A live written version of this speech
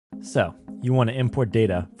So, you want to import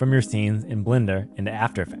data from your scenes in Blender into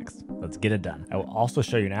After Effects. Let's get it done. I will also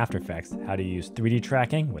show you in After Effects how to use 3D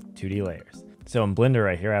tracking with 2D layers. So in Blender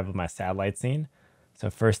right here, I have my satellite scene.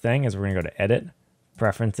 So first thing is we're going to go to Edit,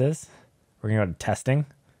 Preferences. We're going to go to Testing.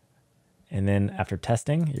 And then after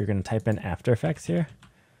testing, you're going to type in After Effects here.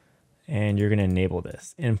 And you're going to enable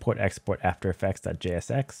this. Import, Export, After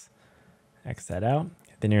Effects.jsx. X that out.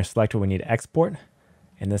 Then you're going to select what we need to export.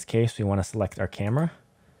 In this case, we want to select our camera.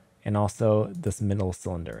 And also this middle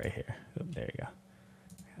cylinder right here. Oh, there you go.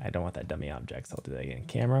 I don't want that dummy object, so I'll do that again.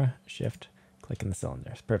 Camera, Shift, click in the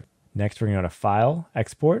cylinders. Perfect. Next, we're going to go to File,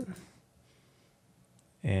 Export.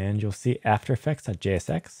 And you'll see After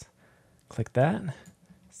Effects.jsx. Click that.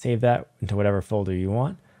 Save that into whatever folder you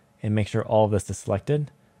want. And make sure all of this is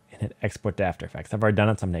selected. And hit Export to After Effects. I've already done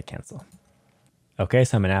it, so I'm going to cancel. Okay,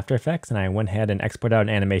 so I'm in After Effects, and I went ahead and exported out an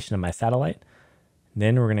animation of my satellite.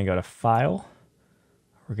 Then we're going to go to File.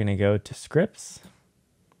 We're going to go to Scripts,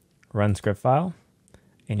 Run Script File,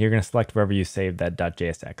 and you're going to select wherever you saved that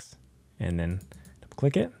 .jsx, and then double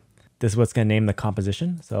click it. This is what's going to name the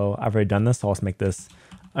composition. So I've already done this, so I'll just make this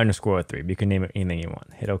 _03. But you can name it anything you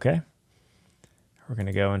want. Hit OK. We're going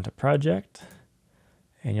to go into Project,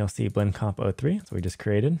 and you'll see BlendComp.03, so we just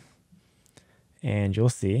created. And you'll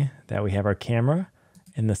see that we have our camera,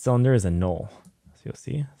 and the cylinder is a null. So you'll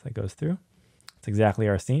see as that goes through. It's exactly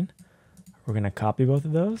our scene. We're going to copy both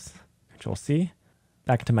of those, Control C,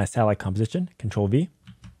 back into my satellite composition, Control V.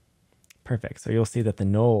 Perfect. So you'll see that the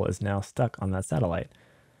null is now stuck on that satellite,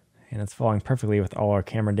 and it's following perfectly with all our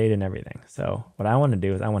camera data and everything. So what I want to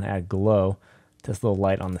do is I want to add glow to this little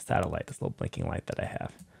light on the satellite, this little blinking light that I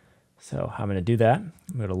have. So how I'm going to do that, I'm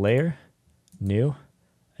going to go to Layer, New,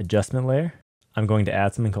 Adjustment Layer. I'm going to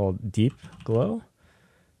add something called Deep Glow.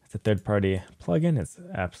 It's a third-party plugin. It's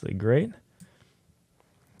absolutely great.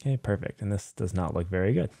 Okay, perfect. And this does not look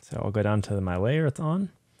very good. So I'll go down to my layer it's on,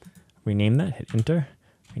 rename that, hit enter,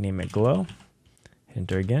 rename it glow, hit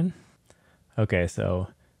enter again. Okay, so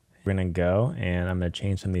we're gonna go and I'm gonna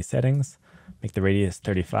change some of these settings, make the radius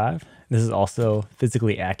 35. This is also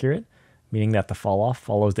physically accurate, meaning that the fall off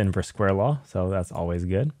follows the inverse square law. So that's always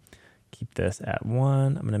good. Keep this at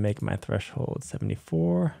 1. I'm gonna make my threshold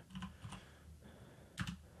 74.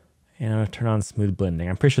 And I'm going to turn on smooth blending.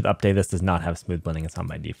 I'm pretty sure the update this does not have smooth blending. It's on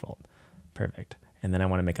by default. Perfect. And then I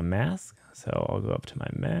want to make a mask. So I'll go up to my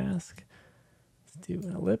mask. Let's do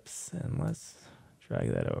an ellipse and let's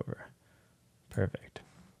drag that over. Perfect.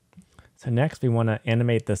 So next we want to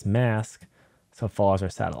animate this mask so it follows our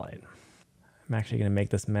satellite. I'm actually going to make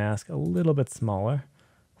this mask a little bit smaller.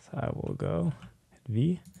 So I will go hit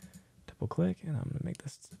V, double click, and I'm going to make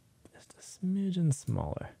this just a smidgen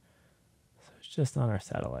smaller. So it's just on our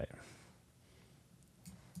satellite.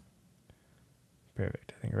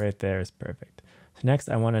 Perfect. I think right there is perfect. So next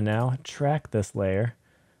I want to now track this layer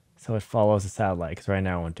so it follows the satellite, because right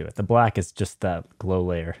now I won't do it. The black is just that glow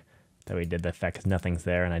layer that we did the effect because nothing's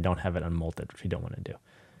there and I don't have it unmolded, which we don't want to do.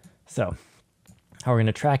 So how we're going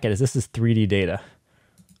to track it is this is 3D data.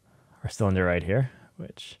 Our cylinder right here,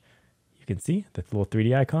 which you can see, the little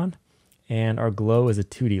 3D icon, and our glow is a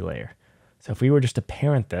 2D layer. So if we were just to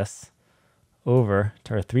parent this over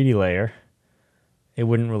to our 3D layer, it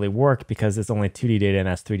wouldn't really work because it's only 2D data and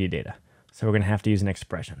that's 3D data. So we're going to have to use an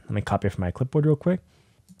expression. Let me copy it from my clipboard real quick.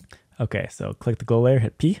 Okay, so click the glow layer,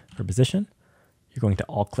 hit P for position. You're going to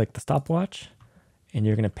alt-click the stopwatch, and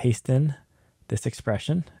you're going to paste in this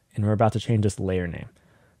expression, and we're about to change this layer name.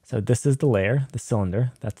 So this is the layer, the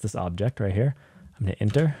cylinder. That's this object right here. I'm going to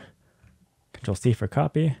enter, Control C for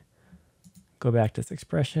copy, go back to this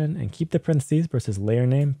expression, and keep the parentheses versus layer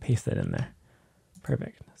name, paste that in there.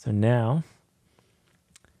 Perfect. So now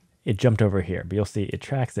it jumped over here, but you'll see it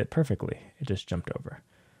tracks it perfectly. It just jumped over.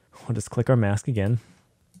 We'll just click our mask again,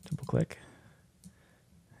 double click,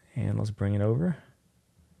 and let's bring it over,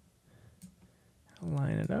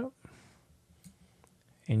 line it up,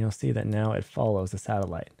 and you'll see that now it follows the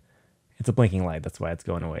satellite. It's a blinking light, that's why it's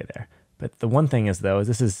going away there. But the one thing is though,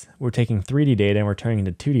 is we're taking 3D data and we're turning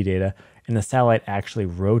into 2D data, and the satellite actually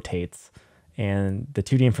rotates, and the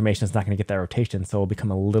 2D information is not going to get that rotation, so it'll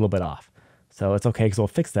become a little bit off. So it's okay because we'll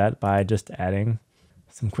fix that by just adding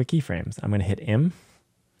some quick keyframes. I'm going to hit M.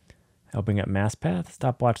 I'll bring up mask path,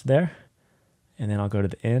 stopwatch there, and then I'll go to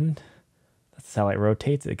the end. The satellite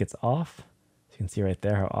rotates, it gets off. So you can see right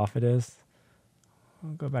there how off it is.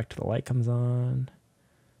 I'll go back to the light comes on,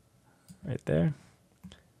 right there,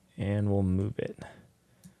 and we'll move it.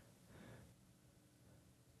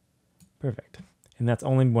 Perfect. And that's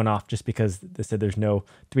only went off just because they said there's no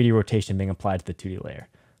 3D rotation being applied to the 2D layer.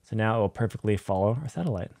 So now it will perfectly follow our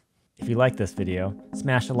satellite. If you liked this video,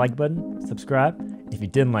 smash the like button, subscribe, and if you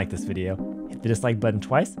didn't like this video, hit the dislike button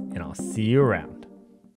twice, and I'll see you around.